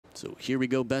So here we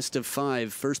go, best of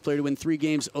 5. First player to win 3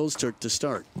 games, Öztürk to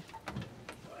start.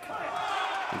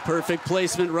 And perfect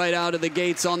placement right out of the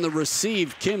gates on the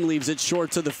receive. Kim leaves it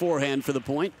short to the forehand for the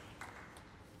point.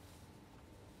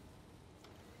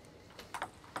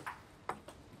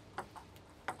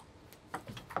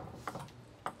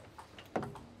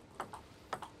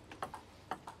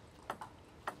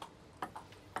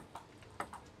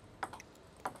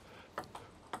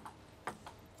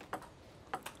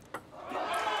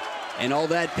 And all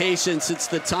that patience, it's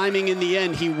the timing in the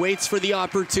end. He waits for the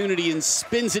opportunity and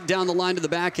spins it down the line to the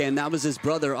backhand. That was his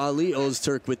brother, Ali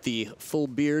Öztürk, with the full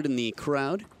beard in the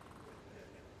crowd.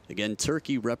 Again,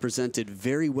 Turkey represented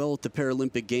very well at the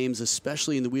Paralympic Games,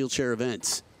 especially in the wheelchair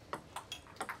events.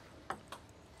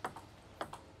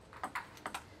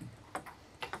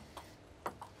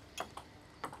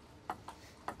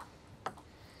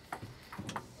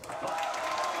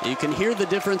 You can hear the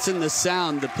difference in the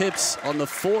sound, the pips on the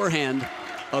forehand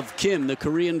of Kim, the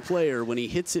Korean player. When he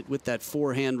hits it with that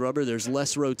forehand rubber, there's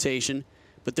less rotation,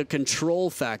 but the control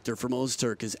factor from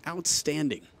Öztürk is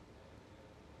outstanding.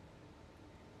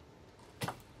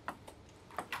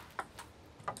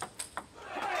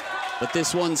 But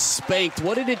this one spanked.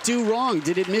 What did it do wrong?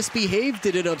 Did it misbehave?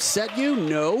 Did it upset you?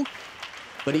 No.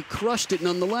 But he crushed it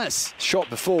nonetheless. Shot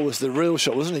before was the real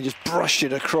shot, wasn't he? Just brushed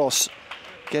it across,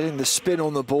 getting the spin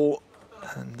on the ball,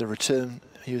 and the return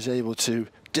he was able to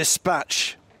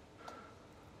dispatch.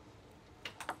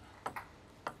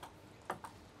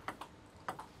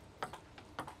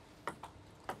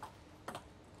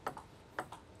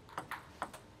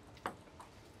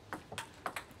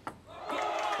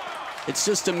 It's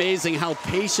just amazing how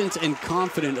patient and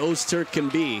confident Öztürk can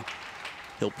be.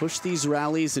 He'll push these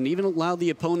rallies and even allow the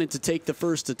opponent to take the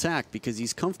first attack because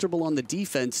he's comfortable on the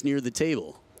defense near the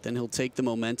table. Then he'll take the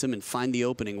momentum and find the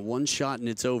opening. One shot and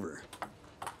it's over.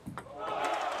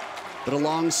 But a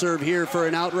long serve here for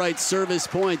an outright service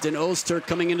point, and Öztürk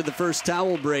coming into the first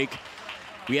towel break.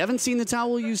 We haven't seen the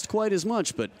towel used quite as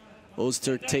much, but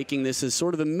Öztürk taking this as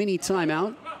sort of a mini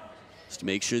timeout just to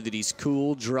make sure that he's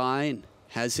cool, dry, and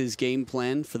has his game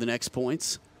plan for the next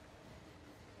points.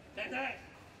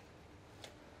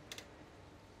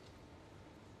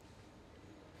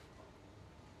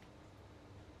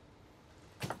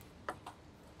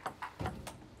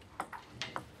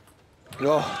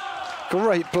 Oh,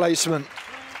 great placement.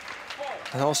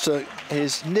 And Öztürk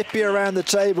is nippy around the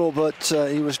table, but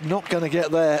he was not going to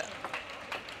get there.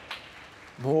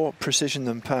 More precision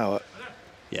than power.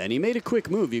 Yeah, and he made a quick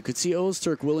move. You could see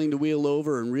Öztürk willing to wheel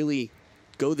over and really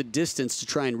go the distance to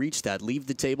try and reach that, leave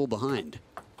the table behind.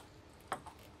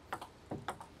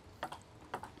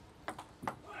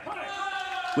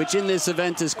 Which in this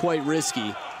event is quite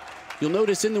risky. You'll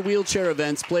notice in the wheelchair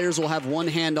events, players will have one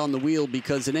hand on the wheel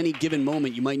because at any given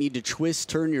moment you might need to twist,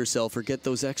 turn yourself, or get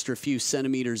those extra few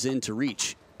centimeters in to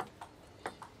reach.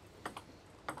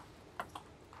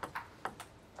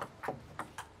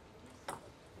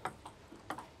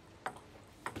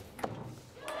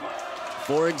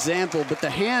 For example, but the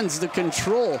hands, the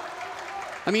control.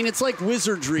 I mean, it's like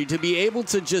wizardry to be able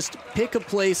to just pick a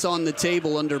place on the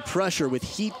table under pressure with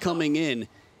heat coming in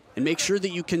and make sure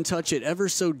that you can touch it ever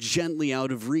so gently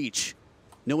out of reach,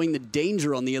 knowing the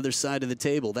danger on the other side of the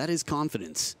table. That is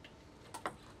confidence.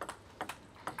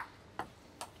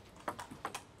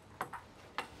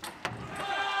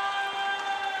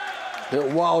 A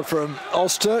bit wild from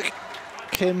Öztürk.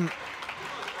 Kim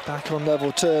back on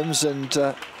level terms,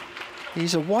 and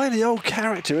he's a wily old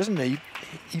character, isn't he?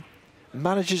 He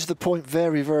manages the point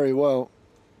very, very well.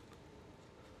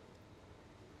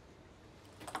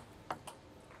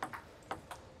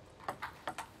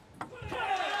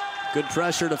 Good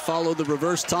pressure to follow the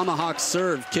reverse tomahawk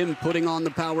serve. Kim putting on the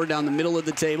power down the middle of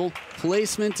the table.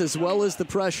 Placement as well as the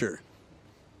pressure.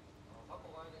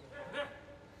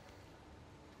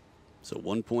 So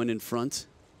 1 point in front,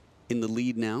 in the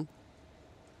lead now.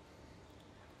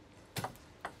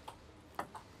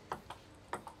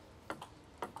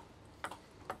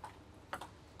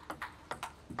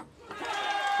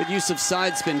 Good use of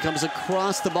side spin, comes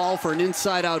across the ball for an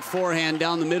inside-out forehand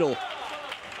down the middle.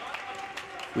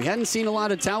 We hadn't seen a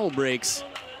lot of towel breaks,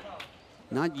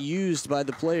 not used by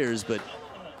the players, but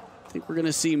I think we're going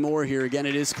to see more here. Again,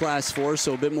 it is class 4,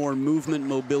 so a bit more movement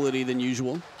mobility than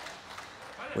usual,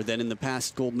 or than in the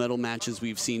past gold medal matches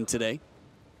we've seen today.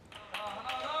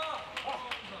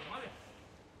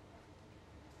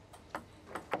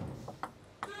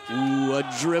 Ooh, a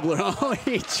dribbler. Oh,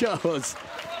 he chose.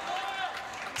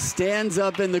 Stands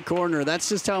up in the corner. That's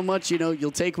just how much, you know,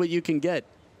 you'll take what you can get.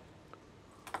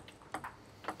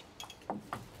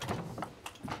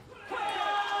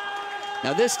 Now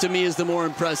Now this to me is the more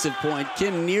impressive point.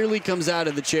 Kim nearly comes out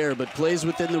of the chair but plays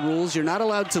within the rules. You're not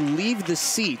allowed to leave the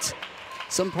seat.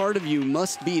 Some part of you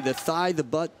must be, the thigh, the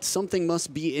butt, something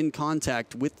must be in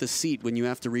contact with the seat when you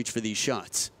have to reach for these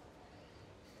shots.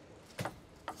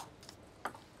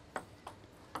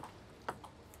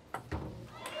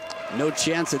 No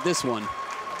chance at this one.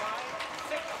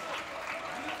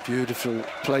 Beautiful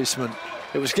placement.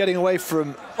 It was getting away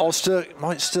from Öztürk,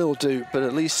 might still do, but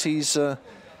at least he's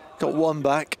got one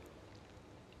back.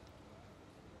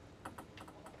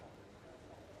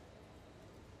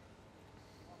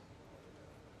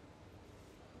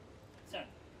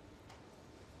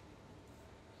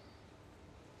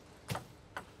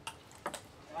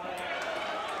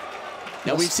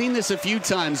 Now, we've seen this a few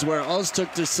times where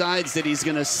Öztürk decides that he's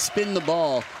going to spin the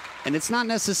ball, and it's not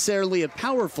necessarily a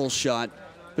powerful shot,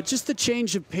 but just the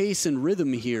change of pace and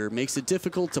rhythm here makes it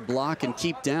difficult to block and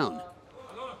keep down.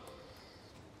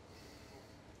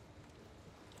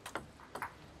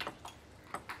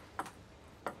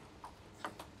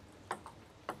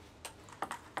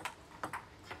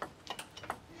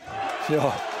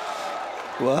 Yeah.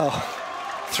 Wow.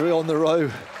 3 on the row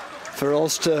for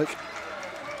Öztürk.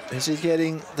 Is he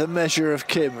getting the measure of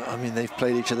Kim? I mean, they've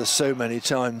played each other so many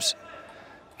times.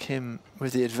 Kim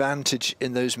with the advantage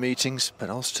in those meetings, but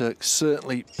Öztürk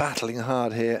certainly battling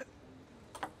hard here.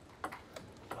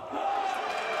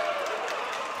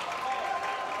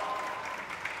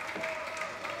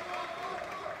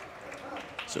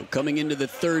 So coming into the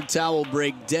third towel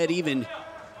break, dead even.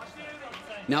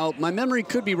 Now, my memory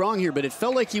could be wrong here, but it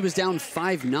felt like he was down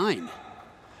 5-9.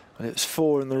 And it's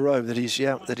 4 in a row that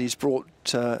he's brought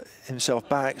himself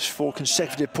back. It's 4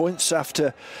 consecutive points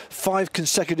after 5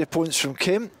 consecutive points from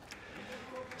Kim.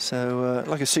 So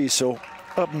like a seesaw,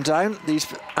 up and down, these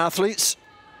athletes.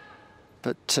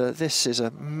 But this is a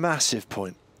massive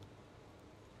point.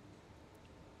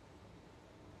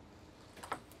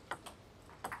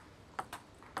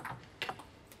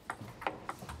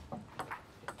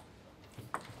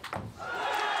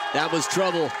 That was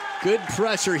trouble. Good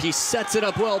pressure. He sets it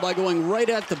up well by going right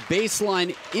at the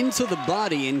baseline into the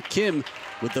body. And Kim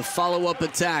with the follow-up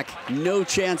attack. No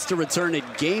chance to return it.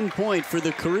 Game point for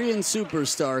the Korean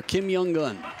superstar, Kim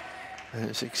Young-gun.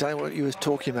 It's exactly what you were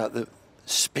talking about, the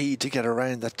speed to get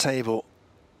around the table.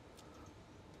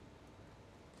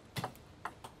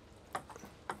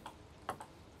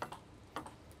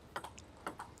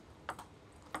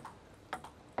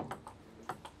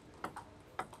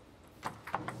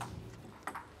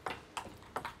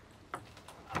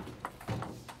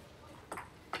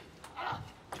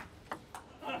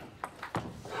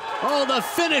 Oh, the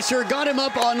finisher got him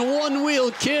up on one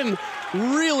wheel. Kim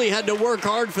really had to work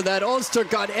hard for that. Öztürk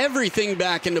got everything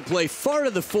back into play. Far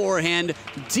to the forehand,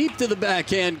 deep to the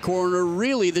backhand corner.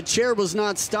 Really, the chair was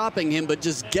not stopping him, but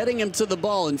just getting him to the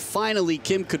ball. And finally,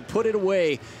 Kim could put it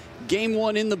away. Game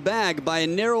 1 in the bag by a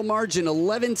narrow margin,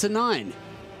 11-9.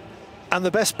 And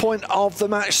the best point of the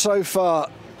match so far.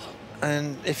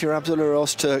 And if you're Abdullah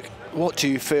Öztürk, what do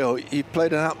you feel? You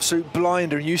played an absolute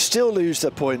blinder and you still lose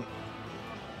the point.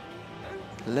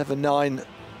 11-9.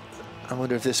 I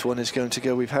wonder if this one is going to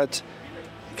go. We've had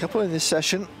a couple in this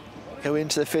session go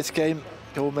into the 5th game,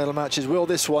 gold medal matches. Will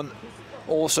this one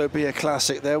also be a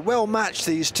classic? They're well matched,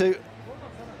 these two.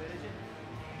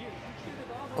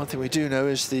 One thing we do know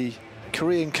is the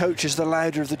Korean coach is the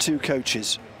louder of the two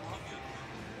coaches.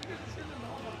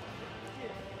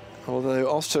 Although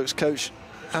Öztürk's coach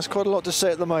has quite a lot to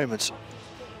say at the moment.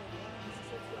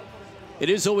 It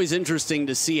is always interesting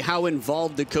to see how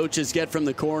involved the coaches get from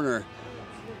the corner.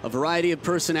 A variety of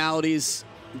personalities,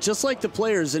 just like the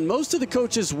players, and most of the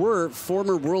coaches were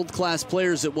former world-class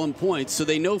players at one point, so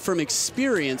they know from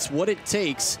experience what it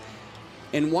takes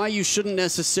and why you shouldn't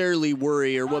necessarily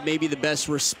worry or what maybe the best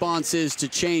response is to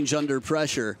change under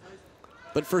pressure.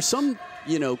 But for some,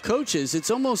 coaches, it's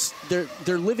almost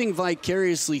they're living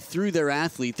vicariously through their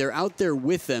athlete. They're out there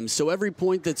with them, so every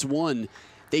point that's won,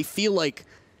 they feel like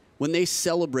when they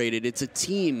celebrate it, it's a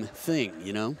team thing,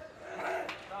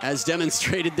 as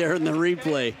demonstrated there in the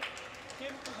replay.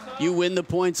 You win the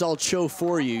points, I'll show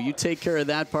for you. You take care of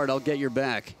that part, I'll get your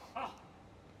back.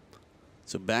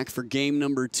 So back for game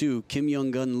number 2. Kim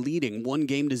Young-gun leading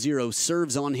 1-0,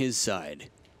 serves on his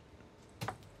side.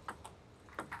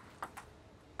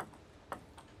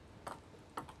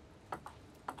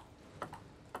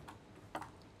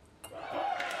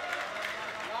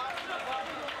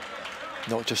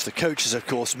 Not just the coaches, of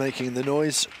course, making the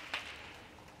noise.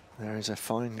 There is a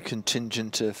fine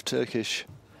contingent of Turkish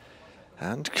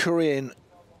and Korean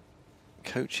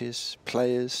coaches,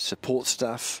 players, support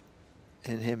staff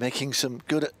in here making some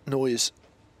good noise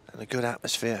and a good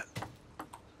atmosphere.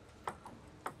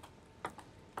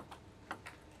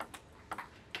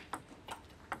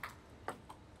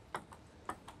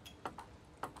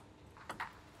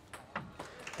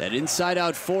 That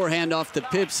inside-out forehand off the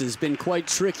pips has been quite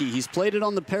tricky. He's played it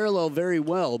on the parallel very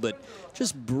well, but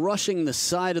just brushing the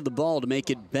side of the ball to make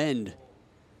it bend.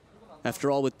 After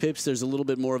all, with pips, there's a little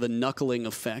bit more of a knuckling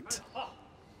effect.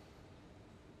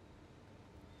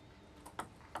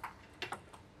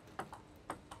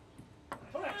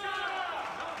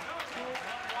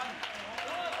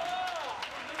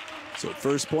 So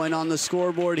first point on the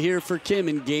scoreboard here for Kim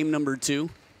in game number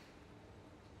 2.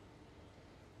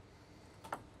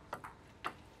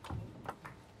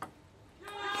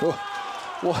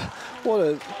 What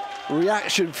a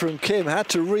reaction from Kim. Had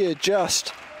to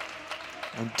readjust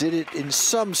and did it in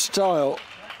some style.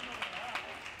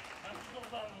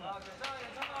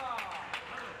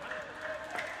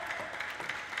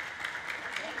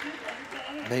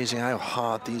 Amazing how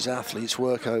hard these athletes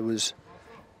work. I was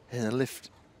in a lift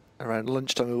around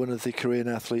lunchtime with one of the Korean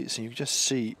athletes, and you can just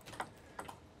see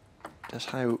just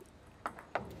how...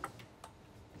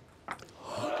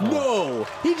 No,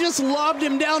 he just lobbed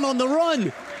him down on the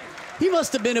run. He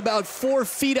must have been about 4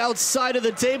 feet outside of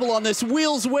the table on this,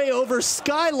 wheels way over,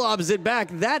 sky lobs it back.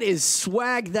 That is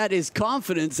swag, that is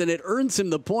confidence, and it earns him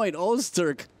the point.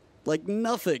 Öztürk, like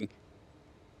nothing.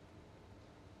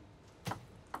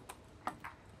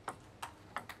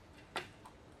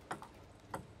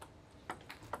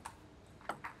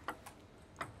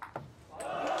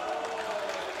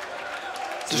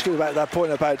 Just going back to that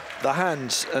point about the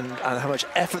hands and how much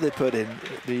effort they put in,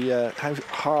 how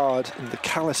hard and the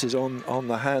calluses on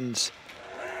the hands.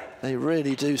 They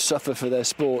really do suffer for their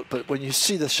sport. But when you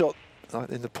see the shot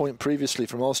in the point previously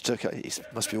from Öztürk, it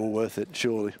must be all worth it,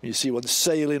 surely. You see one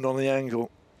sailing on the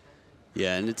angle.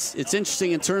 Yeah, and it's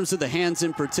interesting in terms of the hands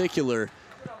in particular.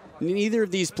 Neither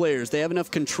of these players, they have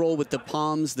enough control with the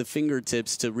palms, the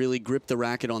fingertips to really grip the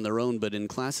racket on their own. But in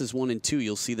classes 1 and 2,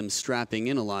 you'll see them strapping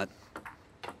in a lot.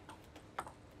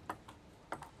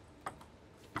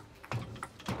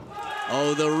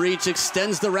 Oh, the reach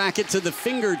extends the racket to the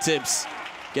fingertips.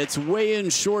 Gets way in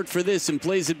short for this and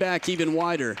plays it back even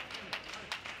wider.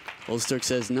 Öztürk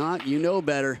says, "Not, you know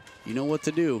better. You know what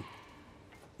to do."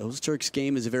 Öztürk's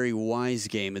game is a very wise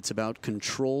game. It's about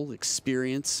control,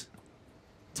 experience.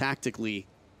 Tactically,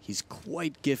 he's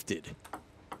quite gifted.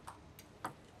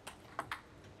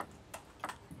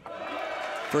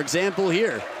 For example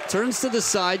here, turns to the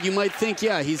side. You might think,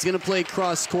 yeah, he's going to play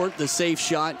cross court, the safe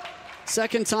shot.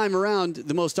 Second time around,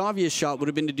 the most obvious shot would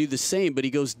have been to do the same, but he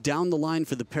goes down the line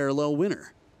for the parallel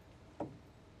winner.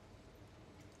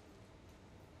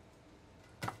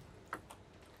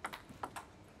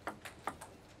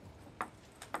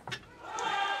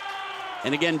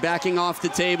 And again, backing off the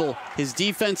table. His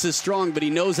defense is strong, but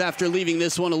he knows after leaving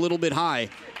this one a little bit high,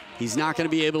 he's not going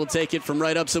to be able to take it from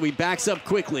right up, so he backs up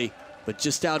quickly, but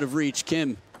just out of reach.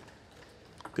 Kim,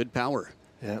 good power.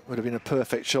 Yeah, would have been a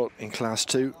perfect shot in class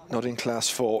 2, not in class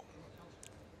 4.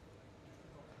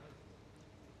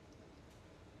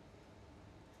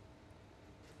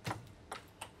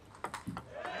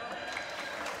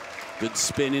 Good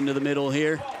spin into the middle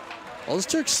here.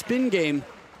 Öztürk's spin game,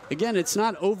 again, it's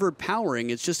not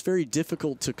overpowering, it's just very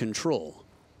difficult to control.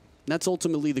 And that's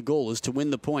ultimately the goal, is to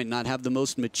win the point, not have the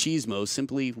most machismo,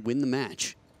 simply win the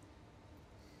match.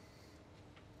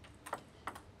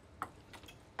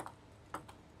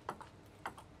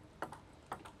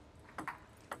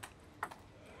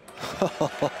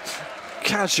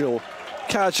 Casual,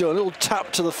 a little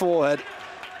tap to the forehead,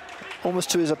 almost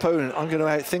to his opponent. I'm going to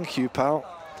outthink you, pal.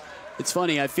 It's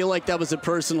funny, I feel like that was a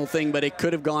personal thing, but it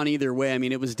could have gone either way. I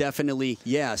mean, it was definitely,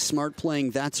 yeah, smart playing,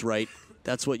 that's right.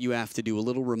 That's what you have to do, a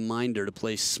little reminder to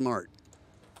play smart.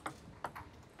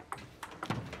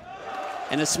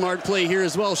 And a smart play here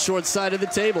as well, short side of the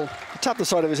table. He tapped the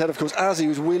side of his head, of course, as he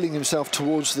was wheeling himself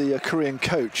towards the Korean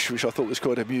coach, which I thought was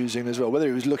quite amusing as well. Whether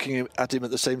he was looking at him at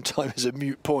the same time is a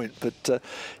moot point, but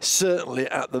certainly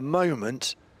at the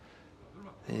moment,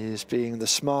 he is being the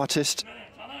smartest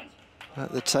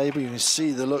at the table. You can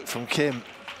see the look from Kim,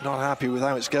 not happy with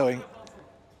how it's going.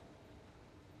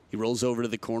 He rolls over to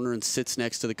the corner and sits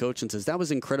next to the coach and says, "That was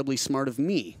incredibly smart of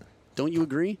me. Don't you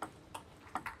agree?"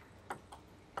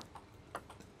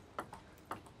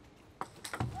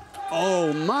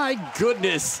 Oh, my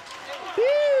goodness.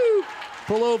 Woo!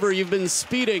 Pull over, you've been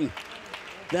speeding.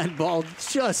 That ball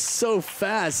just so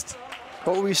fast.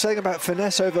 What were we saying about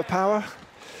finesse over power?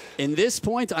 In this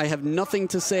point, I have nothing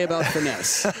to say about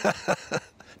finesse.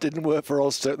 Didn't work for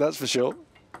Öztürk, that's for sure.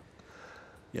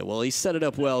 Yeah, well, he set it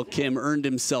up well. Kim earned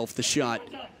himself the shot.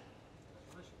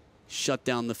 Shut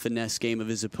down the finesse game of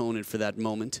his opponent for that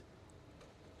moment.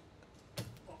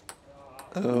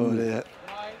 Oh, dear.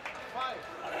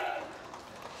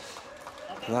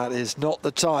 That is not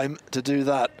the time to do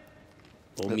that.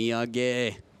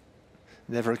 Omiyage.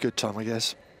 Never a good time, I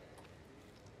guess.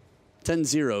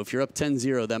 10-0. If you're up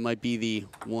 10-0, that might be the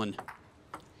one.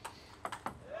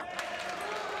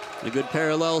 A good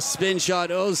parallel spin shot.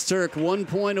 Öztürk 1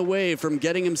 point away from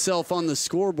getting himself on the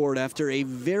scoreboard after a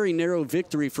very narrow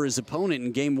victory for his opponent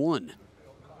in game 1.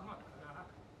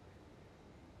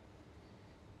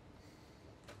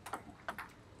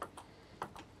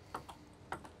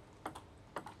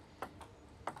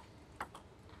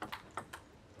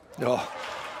 Oh,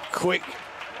 quick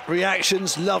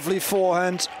reactions, lovely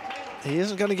forehand. He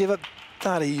isn't going to give up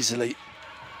that easily.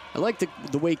 I like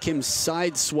the way Kim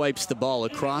side swipes the ball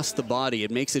across the body. It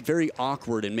makes it very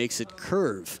awkward and makes it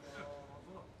curve.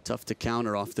 Tough to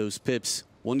counter off those pips.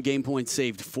 1 game point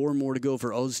saved, 4 more to go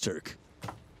for Öztürk.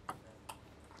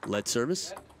 Let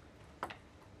service.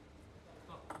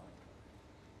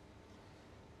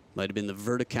 Might have been the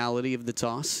verticality of the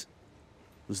toss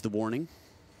was the warning.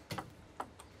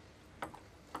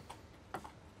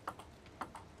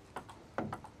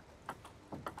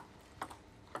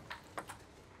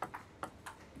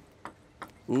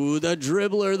 Ooh, the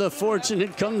dribbler, the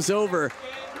fortunate comes over.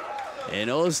 And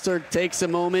Öztürk takes a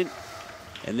moment.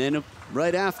 And then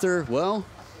right after, well,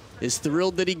 is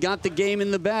thrilled that he got the game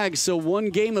in the bag. So 1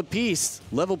 game apiece.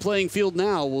 Level playing field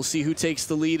now. We'll see who takes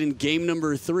the lead in game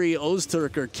number 3,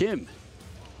 Öztürk or Kim.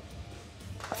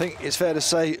 I think it's fair to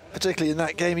say, particularly in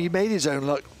that game, he made his own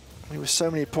luck. He was so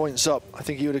many points up. I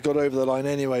think he would have got over the line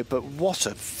anyway. But what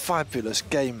a fabulous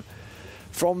game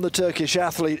from the Turkish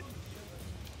athlete.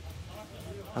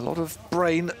 A lot of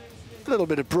brain, a little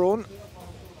bit of brawn,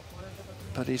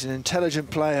 but he's an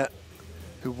intelligent player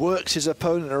who works his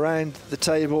opponent around the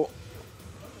table.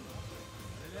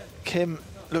 Kim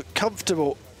looked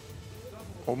comfortable,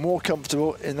 or more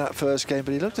comfortable in that first game,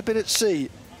 but he looked a bit at sea.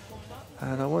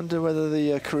 And I wonder whether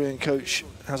the Korean coach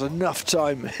has enough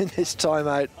time in this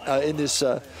timeout, in this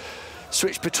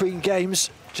switch between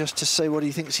games, just to say what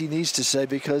he thinks he needs to say,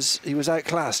 because he was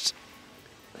outclassed.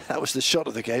 That was the shot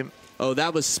of the game. Oh,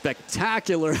 that was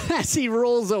spectacular as he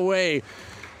rolls away.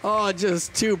 Oh,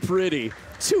 just too pretty.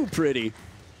 Too pretty.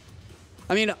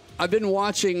 I mean, I've been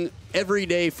watching every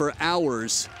day for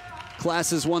hours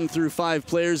classes 1 through 5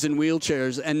 players in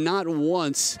wheelchairs, and not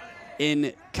once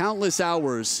in countless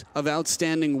hours of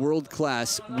outstanding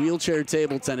world-class wheelchair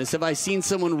table tennis have I seen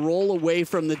someone roll away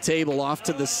from the table off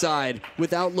to the side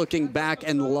without looking back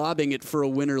and lobbing it for a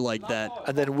winner like that.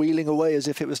 And then wheeling away as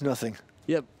if it was nothing.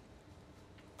 Yep.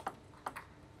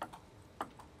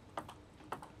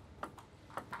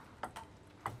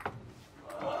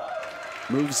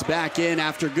 Moves back in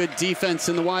after good defense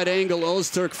in the wide angle.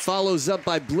 Öztürk follows up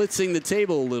by blitzing the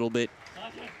table a little bit.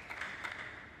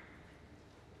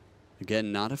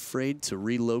 Again, not afraid to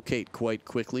relocate quite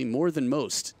quickly, more than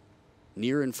most,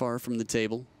 near and far from the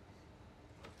table.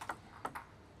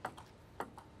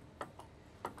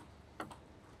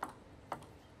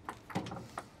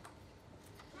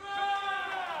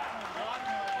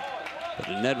 But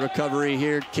a net recovery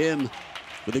here. Kim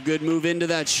with a good move into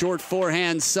that short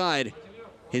forehand side.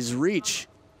 His reach,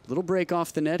 little break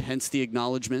off the net, hence the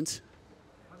acknowledgement.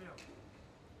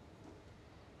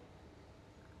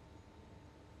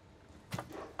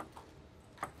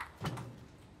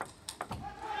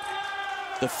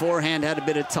 The forehand had a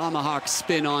bit of tomahawk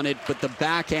spin on it, but the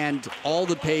backhand, all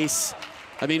the pace.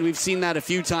 I mean, we've seen that a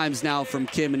few times now from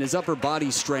Kim, and his upper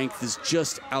body strength is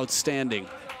just outstanding.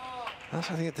 That's,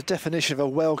 I think, the definition of a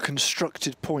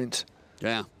well-constructed point.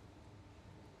 Yeah.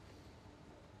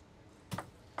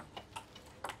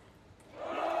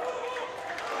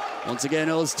 Once again,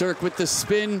 Öztürk with the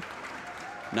spin.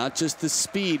 Not just the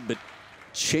speed, but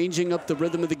changing up the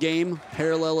rhythm of the game.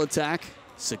 Parallel attack.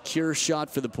 Secure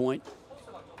shot for the point.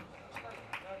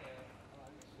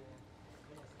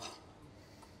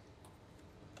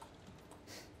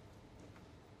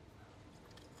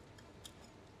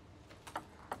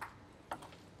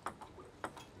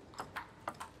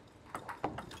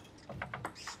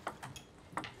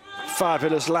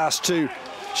 Fabulous last 2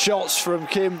 shots from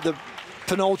Kim. The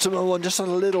penultimate one, just a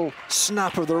little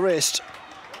snap of the wrist.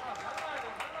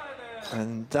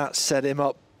 And that set him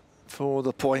up for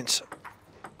the point.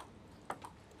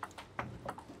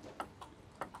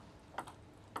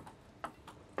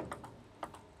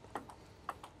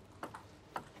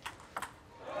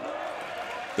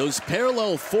 Those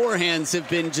parallel forehands have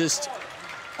been just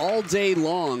all day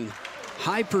long,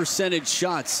 high percentage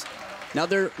shots. Now,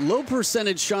 they're low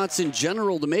percentage shots in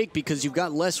general to make because you've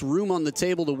got less room on the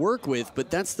table to work with,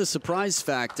 but that's the surprise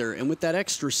factor. And with that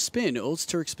extra spin,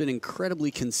 Öztürk's been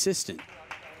incredibly consistent.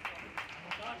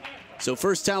 So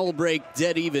first towel break,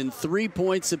 dead even, 3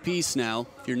 points apiece now.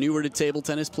 If you're newer to table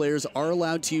tennis, players are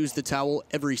allowed to use the towel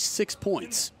every 6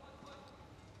 points.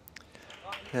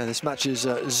 Yeah, this match is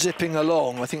zipping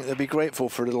along. I think they'll be grateful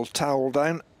for a little towel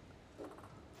down.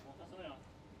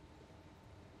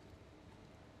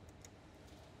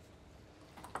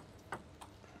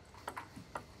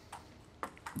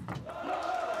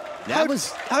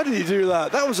 How did he do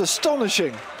that? That was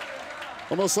astonishing.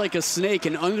 Almost like a snake,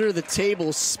 an under the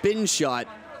table spin shot.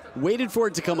 Waited for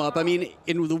it to come up. I mean,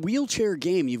 in the wheelchair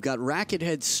game, you've got racket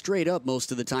head straight up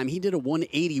most of the time. He did a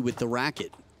 180 with the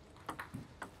racket.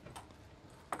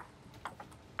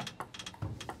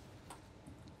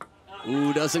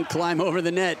 Ooh, doesn't climb over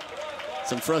the net.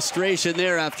 Some frustration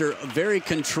there after very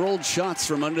controlled shots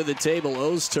from under the table.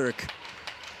 Öztürk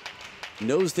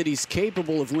knows that he's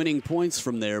capable of winning points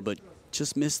from there, but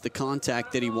just missed the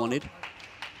contact that he wanted.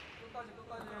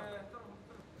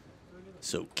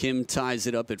 So Kim ties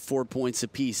it up at 4 points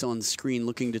apiece on screen,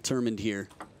 looking determined here.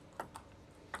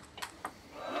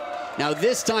 Now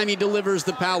this time he delivers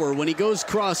the power. When he goes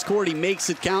cross court, he makes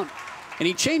it count. And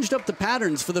he changed up the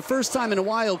patterns. For the first time in a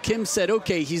while, Kim said,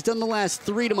 okay, he's done the last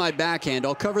 3 to my backhand.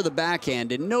 I'll cover the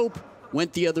backhand. And nope,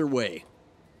 went the other way.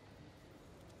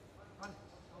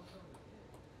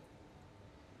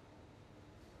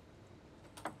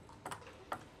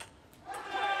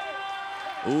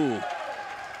 Ooh.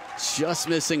 Just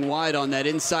missing wide on that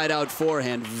inside-out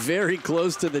forehand. Very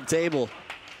close to the table.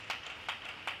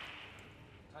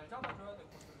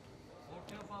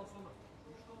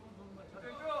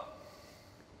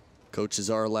 Coaches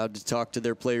are allowed to talk to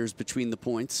their players between the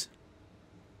points.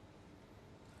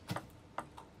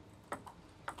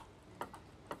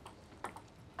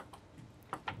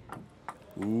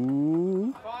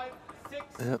 Ooh.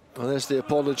 Yep, well, there's the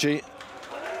apology.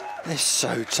 It's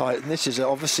so tight, and this is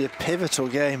obviously a pivotal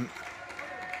game.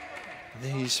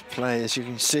 These players, you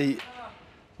can see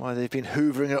why they've been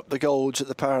hoovering up the golds at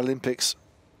the Paralympics.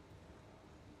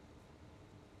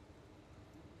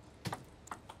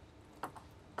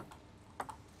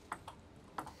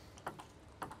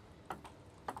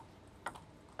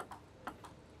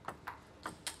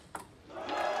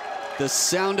 The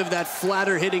sound of that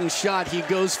flatter hitting shot. He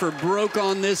goes for broke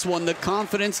on this one. The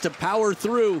confidence to power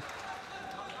through.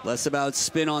 Less about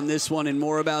spin on this one and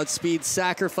more about speed.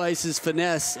 Sacrifices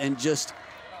finesse and just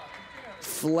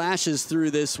flashes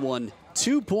through this one.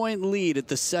 2-point lead at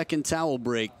the second towel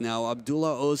break now.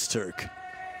 Abdullah Öztürk.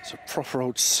 It's a proper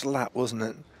old slap, wasn't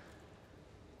it?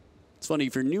 It's funny,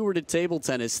 if you're newer to table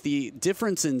tennis, the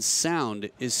difference in sound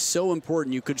is so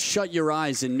important. You could shut your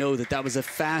eyes and know that that was a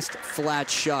fast, flat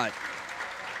shot.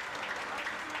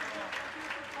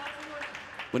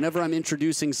 Whenever I'm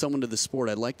introducing someone to the sport,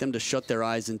 I'd like them to shut their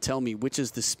eyes and tell me which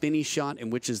is the spinny shot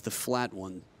and which is the flat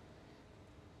one.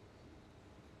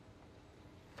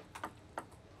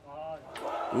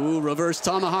 Ooh, reverse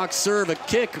tomahawk serve, a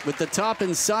kick with the top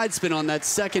and side spin on that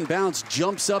second bounce.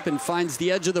 Jumps up and finds the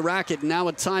edge of the racket. Now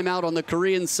a timeout on the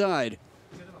Korean side.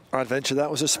 I'd venture that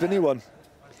was a spinny one.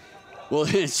 Well,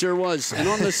 it sure was. And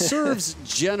on the serves,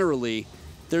 generally,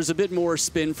 there's a bit more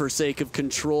spin for sake of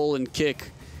control and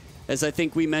kick. As I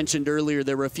think we mentioned earlier,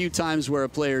 there were a few times where a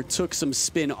player took some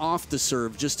spin off the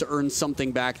serve just to earn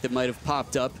something back that might have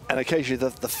popped up. And occasionally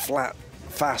the flat,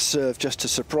 fast serve just to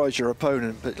surprise your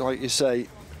opponent. But like you say,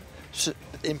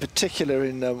 in particular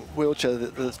in wheelchair,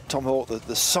 the tomahawk,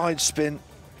 the side spin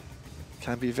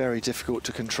can be very difficult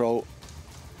to control.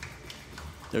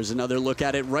 There's another look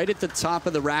at it right at the top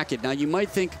of the racket. Now you might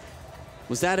think,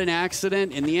 was that an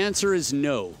accident? And the answer is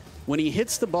no. When he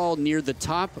hits the ball near the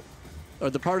top or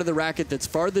the part of the racket that's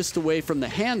farthest away from the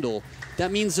handle,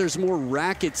 that means there's more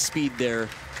racket speed there.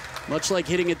 Much like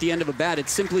hitting at the end of a bat,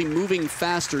 it's simply moving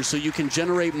faster so you can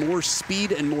generate more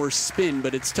speed and more spin,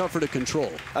 but it's tougher to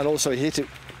control. And also he hit it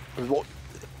with what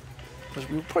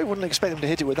we probably wouldn't expect him to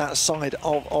hit it with that side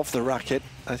of the racket.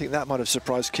 I think that might have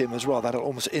surprised Kim as well, that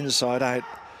almost inside out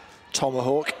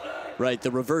tomahawk. Right,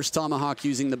 the reverse tomahawk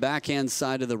using the backhand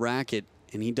side of the racket.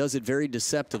 And he does it very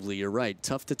deceptively, you're right.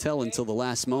 Tough to tell until the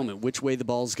last moment which way the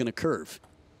ball's gonna curve.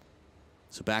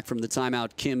 So back from the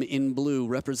timeout, Kim in blue,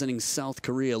 representing South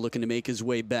Korea, looking to make his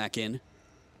way back in.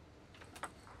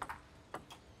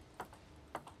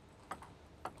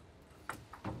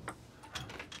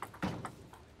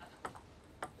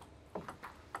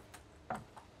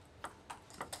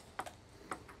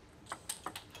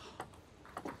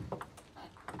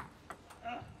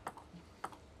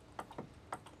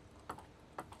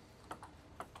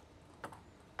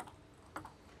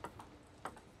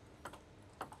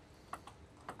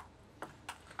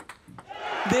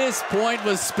 This point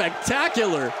was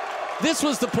spectacular. This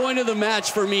was the point of the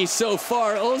match for me so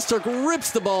far. Öztürk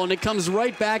rips the ball and it comes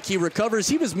right back. He recovers.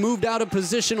 He was moved out of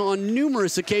position on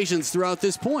numerous occasions throughout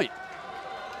this point.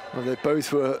 Well, they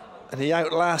both were, and he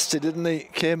outlasted, didn't he,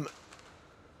 Kim?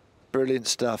 Brilliant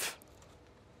stuff.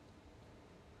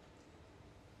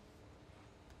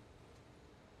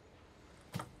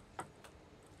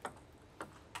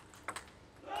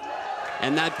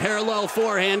 And that parallel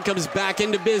forehand comes back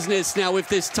into business. Now, if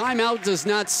this timeout does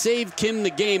not save Kim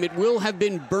the game, it will have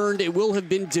been burned. It will have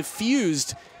been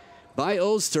diffused by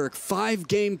Öztürk. 5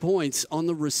 game points on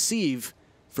the receive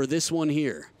for this one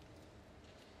here.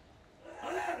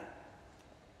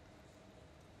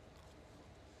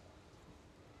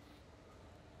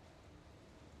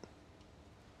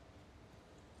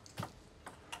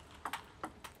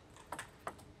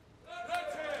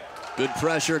 Good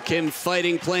pressure, Kim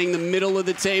fighting, playing the middle of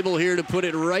the table here to put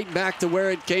it right back to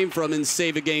where it came from and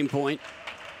save a game point.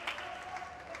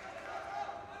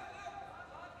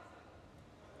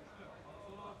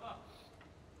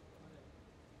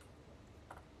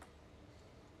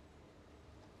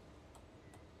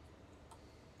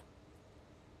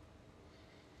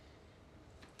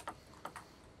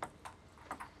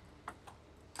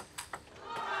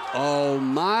 Oh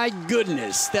my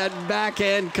goodness, that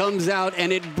backhand comes out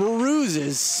and it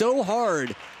bruises so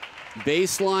hard.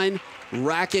 Baseline,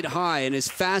 racket high, and as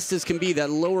fast as can be, that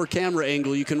lower camera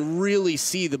angle, you can really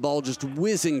see the ball just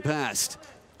whizzing past.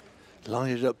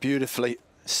 Lined it up beautifully,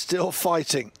 still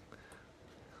fighting.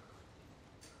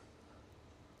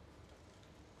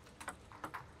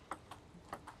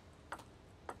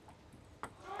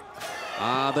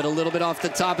 But a little bit off the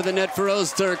top of the net for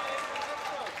Öztürk.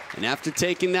 And after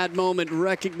taking that moment,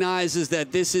 recognizes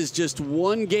that this is just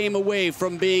 1 game away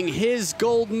from being his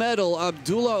gold medal.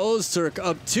 Abdullah Öztürk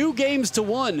up 2 games to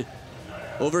 1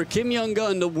 over Kim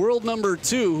Young-gun, the world number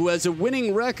 2, who has a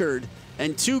winning record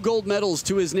and 2 gold medals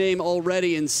to his name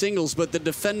already in singles. But the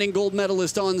defending gold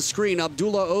medalist on screen,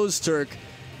 Abdullah Öztürk,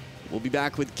 will be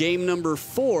back with game number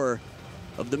 4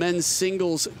 of the men's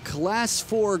singles Class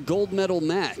 4 gold medal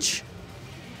match.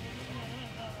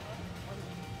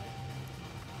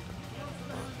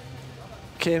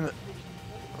 Kim,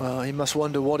 well, he must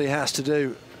wonder what he has to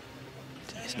do.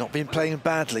 He's not been playing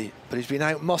badly, but he's been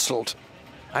out-muscled,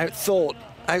 out-thought,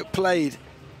 outplayed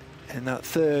in that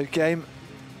 3rd game.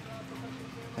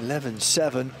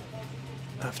 11-7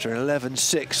 after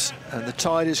 11-6, and the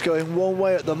tide is going one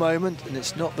way at the moment, and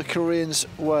it's not the Koreans'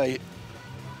 way.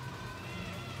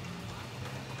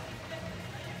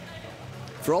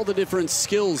 For all the different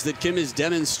skills that Kim has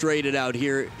demonstrated out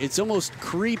here, it's almost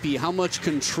creepy how much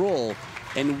control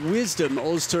and wisdom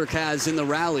Öztürk has in the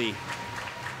rally.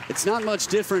 It's not much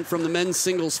different from the men's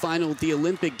singles final at the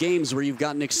Olympic Games, where you've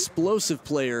got an explosive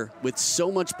player with so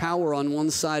much power on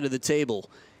one side of the table,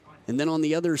 and then on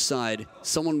the other side,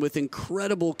 someone with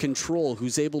incredible control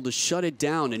who's able to shut it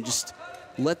down and just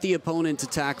let the opponent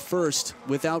attack first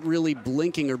without really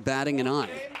blinking or batting an eye.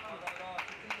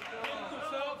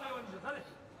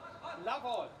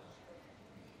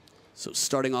 So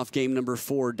starting off game number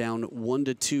 4, down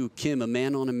 1-2, Kim, a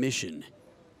man on a mission.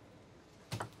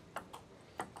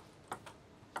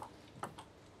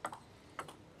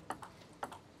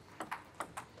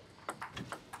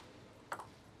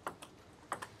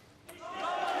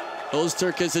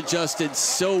 Öztürk has adjusted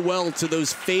so well to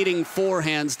those fading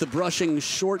forehands, the brushing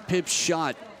short pip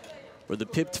shot, or the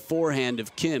pipped forehand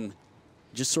of Kim.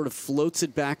 Just sort of floats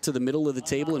it back to the middle of the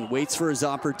table and waits for his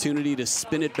opportunity to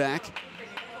spin it back.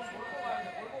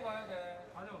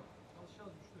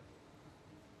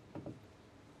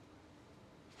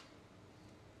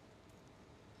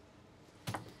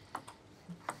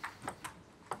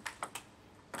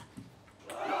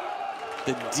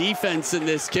 The defense in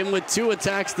this, Kim with 2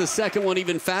 attacks, the second one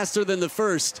even faster than the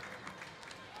first.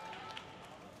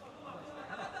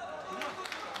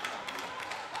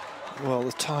 Well,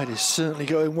 the tide is certainly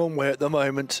going one way at the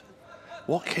moment.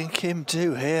 What can Kim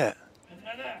do here?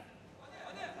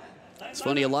 It's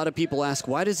funny, a lot of people ask,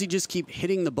 why does he just keep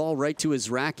hitting the ball right to his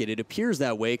racket? It appears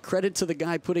that way. Credit to the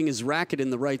guy putting his racket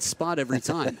in the right spot every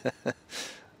time.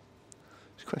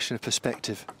 It's a question of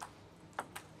perspective.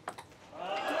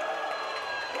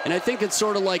 And I think it's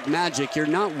sort of like magic. You're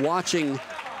not watching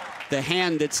the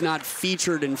hand that's not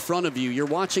featured in front of you. You're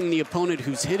watching the opponent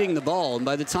who's hitting the ball, and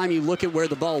by the time you look at where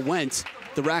the ball went,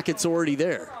 the racket's already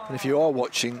there. And if you are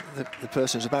watching the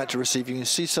person who's about to receive, you can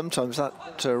see sometimes that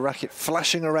racket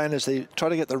flashing around as they try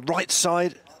to get the right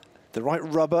side, the right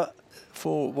rubber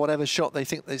for whatever shot they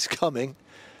think is coming.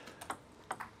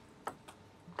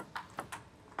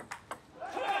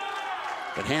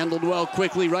 But handled well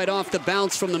quickly right off the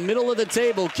bounce from the middle of the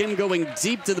table. Kim going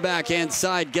deep to the backhand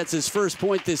side, gets his first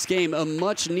point this game. A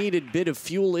much needed bit of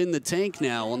fuel in the tank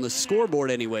now, on the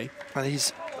scoreboard anyway. And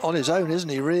he's on his own, isn't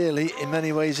he, really, in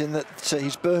many ways, in that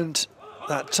he's burned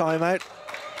that timeout.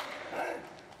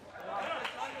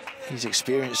 He's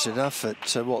experienced enough at,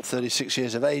 36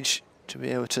 years of age to be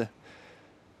able to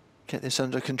get this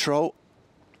under control.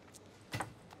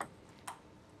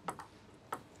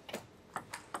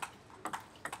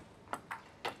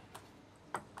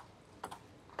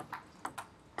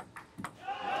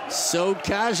 So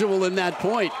casual in that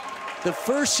point. The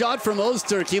first shot from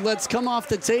Öztürk, he lets come off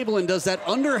the table and does that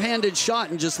underhanded shot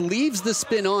and just leaves the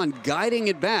spin on, guiding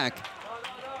it back.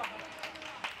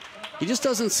 He just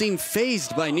doesn't seem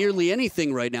fazed by nearly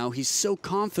anything right now. He's so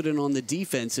confident on the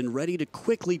defense and ready to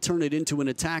quickly turn it into an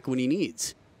attack when he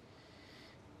needs.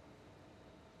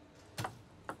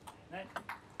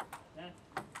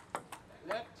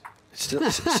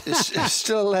 It's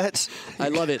still let. I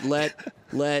love it. Let.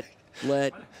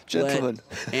 Gentlemen.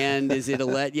 And is it a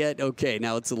let yet? Okay,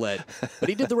 now it's a let. But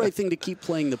he did the right thing to keep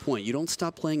playing the point. You don't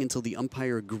stop playing until the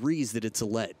umpire agrees that it's a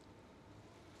let.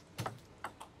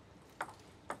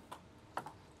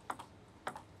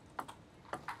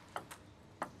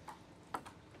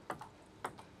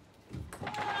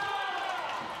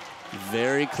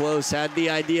 Very close, had the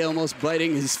idea, almost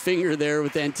biting his finger there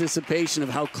with anticipation of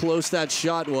how close that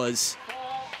shot was.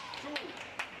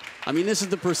 I mean, this is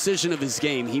the precision of his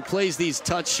game. He plays these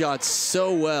touch shots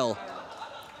so well.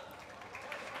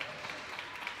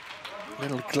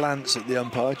 Little glance at the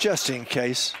umpire, just in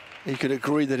case he could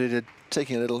agree that it had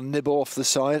taken a little nib off the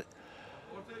side.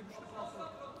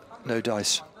 No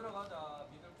dice.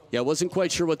 Yeah, I wasn't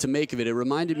quite sure what to make of it. It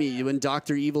reminded me when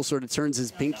Dr. Evil sort of turns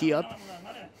his pinky up.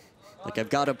 Like, I've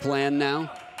got a plan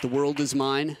now. The world is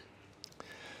mine.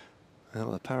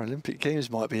 Well, the Paralympic Games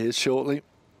might be here shortly.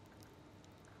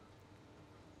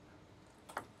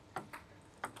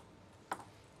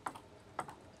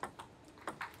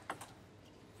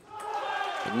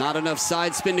 But not enough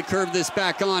side spin to curve this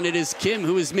back on. It is Kim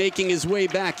who is making his way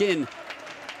back in.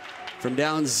 From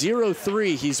down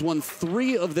 0-3, he's won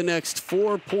 3 of the next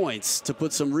 4 points to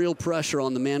put some real pressure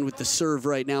on the man with the serve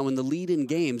right now in the lead in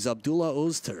games, Abdullah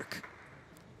Öztürk.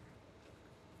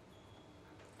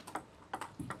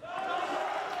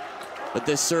 But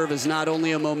this serve is not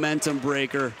only a momentum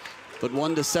breaker, but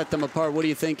one to set them apart. What are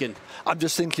you thinking? I'm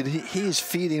just thinking he is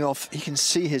feeding off. He can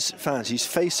see his fans. He's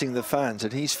facing the fans,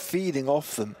 and he's feeding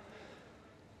off them.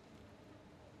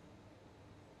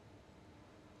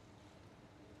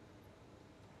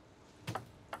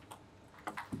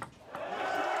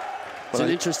 It's an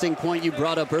interesting point you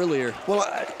brought up earlier. Well,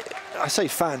 I say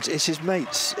fans, it's his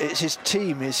mates, it's his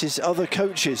team, it's his other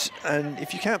coaches, and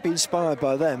if you can't be inspired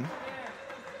by them,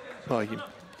 well, you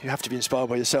have to be inspired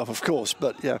by yourself, of course,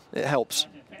 but yeah, it helps.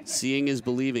 Seeing is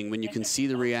believing. When you can see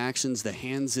the reactions, the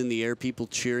hands in the air, people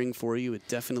cheering for you, it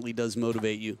definitely does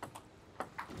motivate you.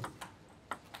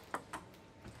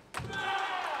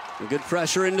 And good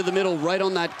pressure into the middle, right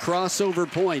on that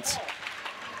crossover point.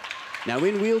 Now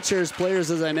in wheelchairs, players,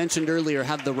 as I mentioned earlier,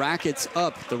 have the rackets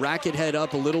up, the racket head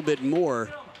up a little bit more,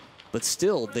 but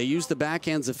still, they use the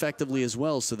backhands effectively as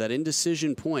well, so that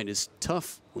indecision point is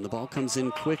tough when the ball comes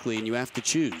in quickly and you have to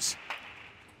choose.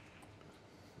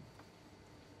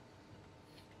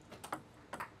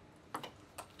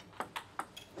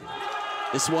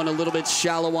 This one a little bit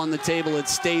shallow on the table. It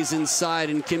stays inside,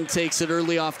 and Kim takes it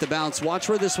early off the bounce. Watch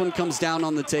where this one comes down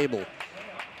on the table.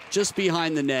 Just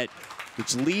behind the net,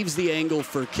 which leaves the angle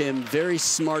for Kim. Very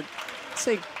smart,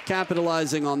 say,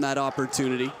 capitalizing on that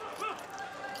opportunity.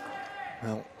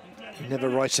 Well, you never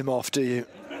write him off, do you,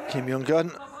 Kim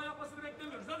Young-gun?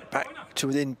 Back to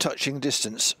within touching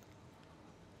distance.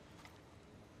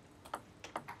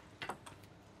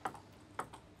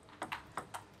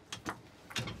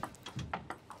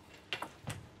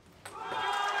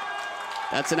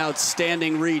 That's an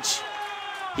outstanding reach.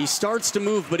 He starts to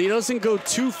move, but he doesn't go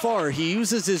too far. He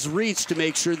uses his reach to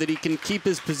make sure that he can keep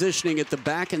his positioning at the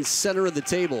back and center of the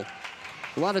table.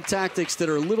 A lot of tactics that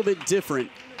are a little bit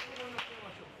different.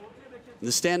 In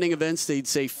the standing events, they'd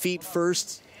say feet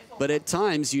first, but at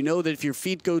times you know that if your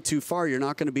feet go too far, you're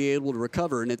not going to be able to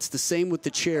recover, and it's the same with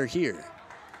the chair here.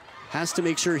 Has to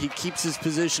make sure he keeps his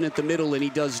position at the middle, and he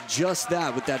does just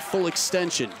that with that full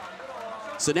extension.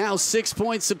 So now 6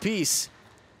 points apiece.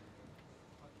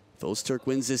 If Öztürk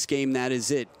wins this game, that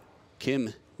is it.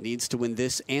 Kim needs to win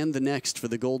this and the next for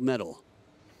the gold medal.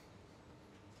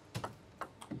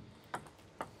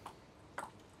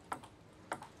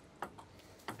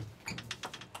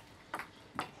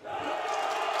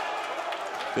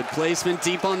 Good placement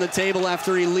deep on the table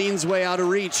after he leans way out of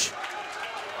reach.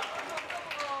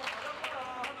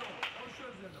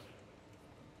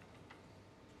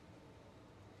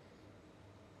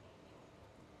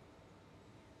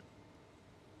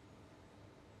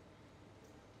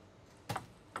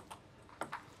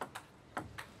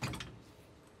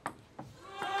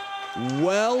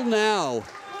 Well now,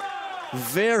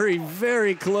 very,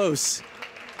 very close.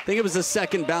 I think it was the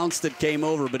second bounce that came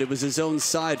over, but it was his own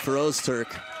side for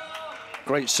Öztürk.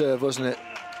 Great serve, wasn't it?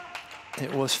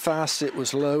 It was fast, it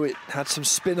was low, it had some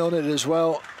spin on it as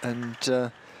well, and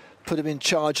put him in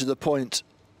charge of the point.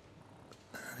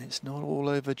 And it's not all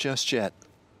over just yet.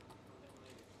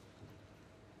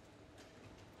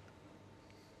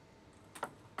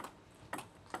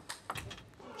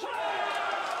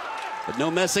 But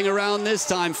no messing around this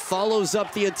time. Follows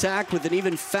up the attack with an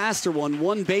even faster one.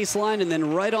 One baseline, and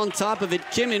then right on top of it,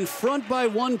 Kim in front by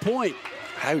 1 point.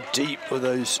 How deep were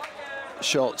those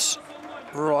shots?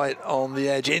 Right on the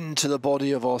edge, into the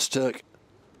body of Öztürk.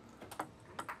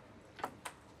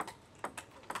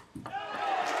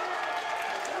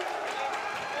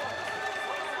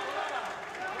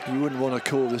 You wouldn't want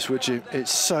to call this, would you?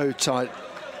 It's so tight.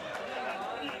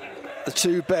 The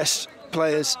two best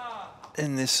players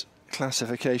in this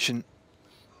classification,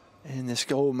 in this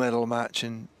gold medal match,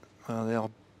 and well, they are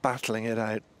battling it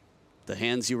out. The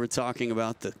hands you were talking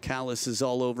about, the calluses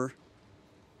all over.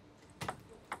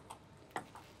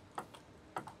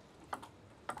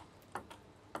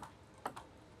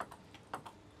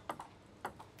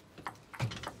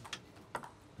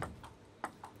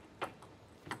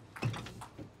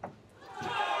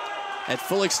 At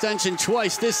full extension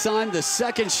twice, this time the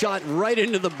second shot right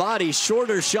into the body.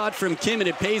 Shorter shot from Kim, and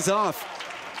it pays off.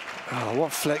 Oh,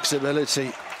 what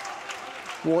flexibility,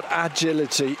 what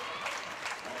agility,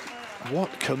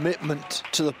 what commitment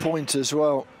to the point as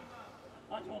well.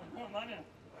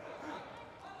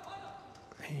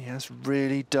 He has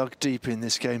really dug deep in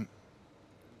this game.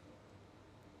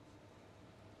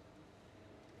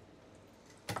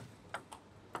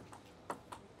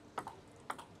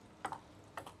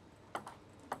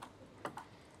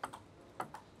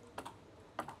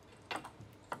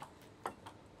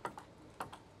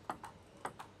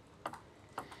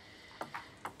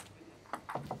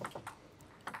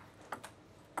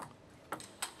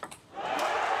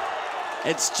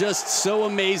 It's just so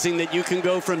amazing that you can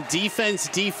go from defense,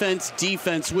 defense,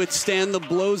 defense, withstand the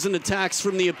blows and attacks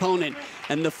from the opponent,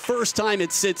 and the first time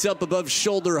it sits up above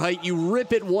shoulder height, you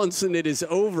rip it once and it is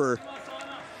over.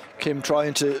 Kim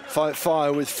trying to fight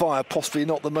fire with fire, possibly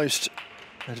not the most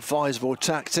advisable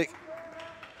tactic.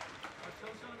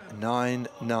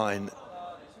 9-9.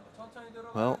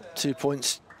 Well, 2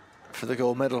 points for the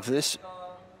gold medal for this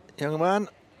young man.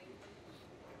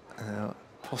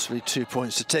 Possibly 2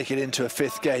 points to take it into a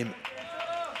fifth game.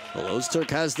 Well, Öztürk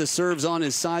has the serves on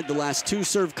his side. The last two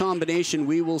serve combination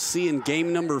we will see in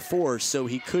game number 4, so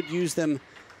he could use them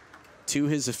to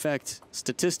his effect.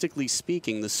 Statistically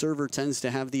speaking, the server tends to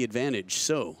have the advantage,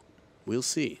 so we'll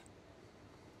see.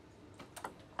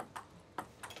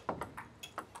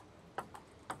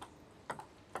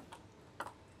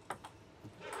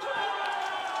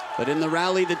 But in the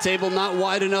rally, the table not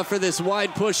wide enough for this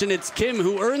wide push, and it's Kim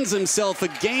who earns himself a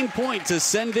game point to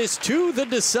send this to the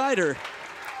decider.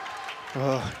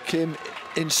 Oh, Kim,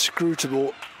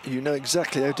 inscrutable. You know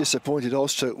exactly how disappointed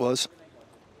Öztürk was.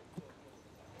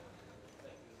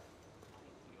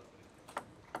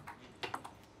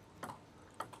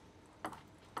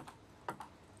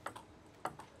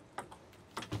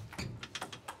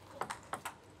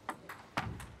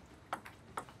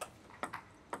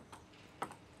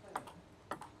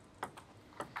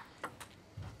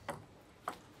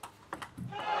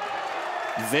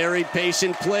 Very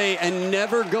patient play and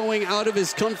never going out of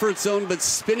his comfort zone, but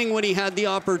spinning when he had the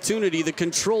opportunity. The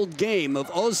controlled game of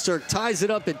Öztürk ties it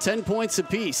up at 10 points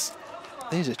apiece.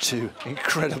 These are two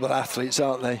incredible athletes,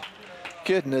 aren't they?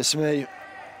 Goodness me.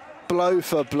 Blow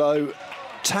for blow,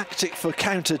 tactic for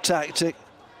counter-tactic.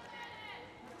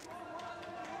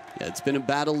 Yeah, it's been a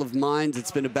battle of minds.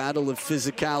 It's been a battle of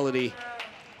physicality.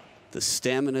 The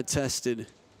stamina tested.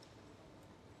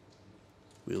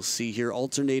 We'll see here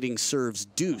alternating serves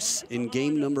deuce in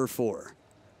game number 4.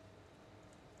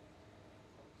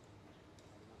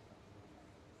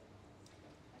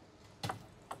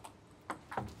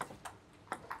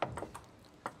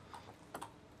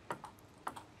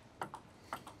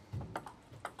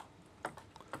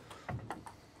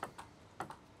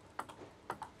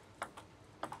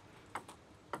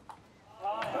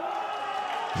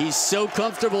 He's so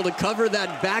comfortable to cover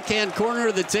that backhand corner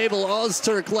of the table.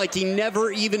 Öztürk like he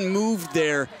never even moved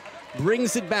there.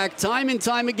 brings it back time and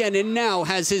time again, and now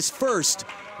has his first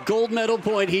gold medal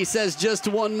point. He says just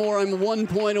one more, I'm 1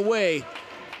 point away.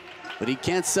 But he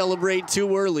can't celebrate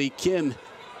too early. Kim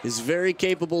is very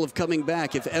capable of coming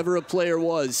back if ever a player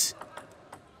was.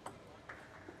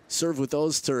 Serve with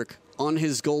Öztürk on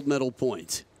his gold medal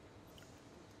point.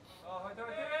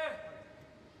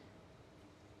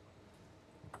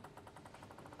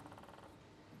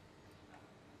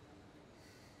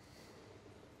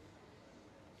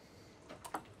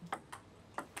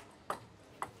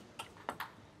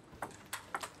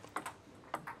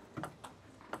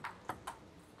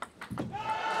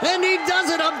 And he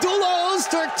does it. Abdullah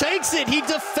Öztürk takes it. He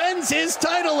defends his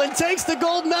title and takes the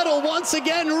gold medal once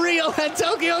again. Rio and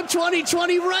Tokyo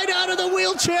 2020 right out of the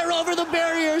wheelchair over the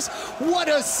barriers. What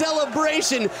a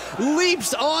celebration.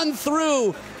 Leaps on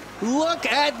through. Look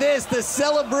at this, the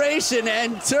celebration,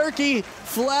 and Turkey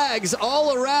flags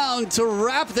all around to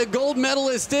wrap the gold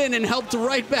medalist in and helped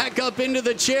right back up into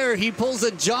the chair. He pulls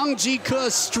a Jangji-Koo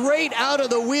straight out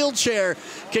of the wheelchair.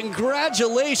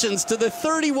 Congratulations to the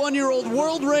 31-year-old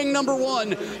world rank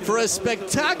 #1 for a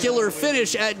spectacular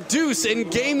finish at deuce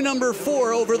in game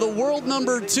 #4 over the world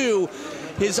 #2.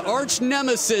 His arch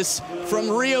nemesis from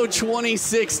Rio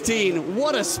 2016.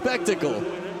 What a spectacle.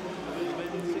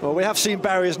 Well, we have seen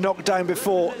barriers knocked down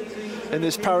before in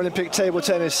this Paralympic table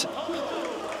tennis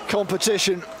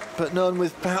competition, but none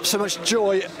with perhaps so much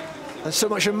joy and so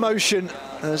much emotion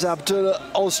as Abdullah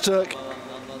Öztürk.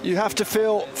 You have to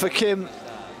feel for Kim.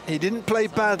 He didn't play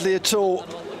badly at all,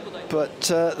 but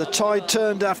the tide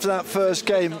turned after that first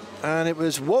game, and it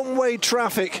was one-way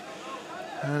traffic.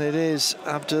 And it is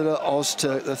Abdullah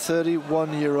Öztürk, the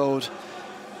 31-year-old,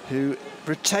 who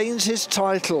retains his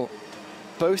title.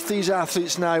 Both these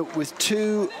athletes now with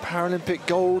 2 Paralympic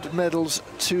gold medals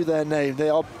to their name. They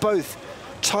are both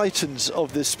titans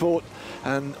of this sport,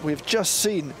 and we've just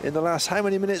seen in the last, how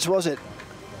many minutes was it?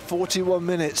 41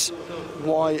 minutes,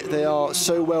 why they are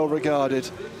so well regarded.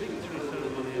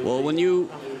 Well, when you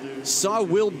saw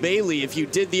Will Bailey, if you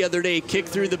did the other day, kick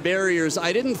through the barriers,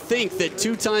 I didn't think that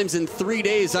 2 times in 3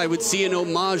 days I would see an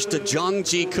homage to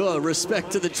Jangji-Koo,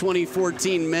 respect to the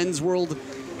 2014 Men's World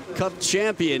Cup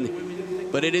champion.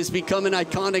 But it has become an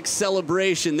iconic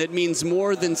celebration that means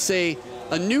more than, say,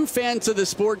 a new fan to the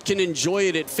sport can enjoy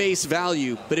it at face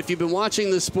value. But if you've been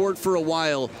watching the sport for a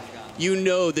while, you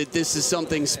know that this is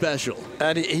something special.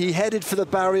 And he headed for the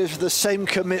barriers with the same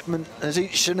commitment as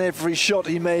each and every shot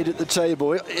he made at the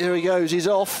table. Here he goes, he's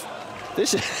off.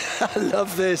 I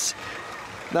love this.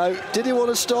 Now, did he want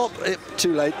to stop?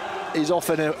 Too late. He's off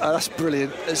and out. That's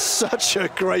brilliant. It's such a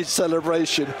great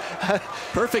celebration.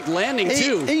 Perfect landing,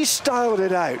 too. He styled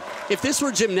it out. If this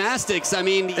were gymnastics, I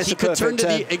mean, he could turn to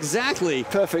the... Exactly.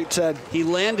 Perfect 10. He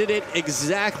landed it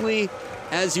exactly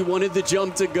as you wanted the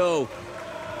jump to go.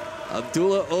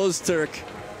 Abdullah Öztürk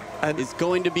is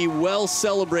going to be well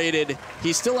celebrated.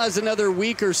 He still has another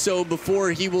week or so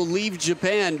before he will leave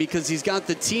Japan because he's got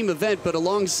the team event, but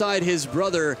alongside his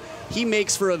brother, he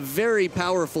makes for a very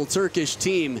powerful Turkish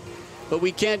team. But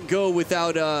we can't go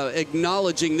without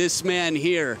acknowledging this man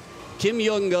here. Kim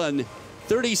Young-gun,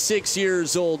 36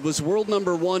 years old, was world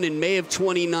 #1 in May of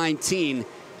 2019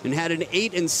 and had an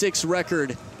 8-6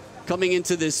 record coming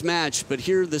into this match. But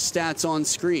here are the stats on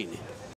screen.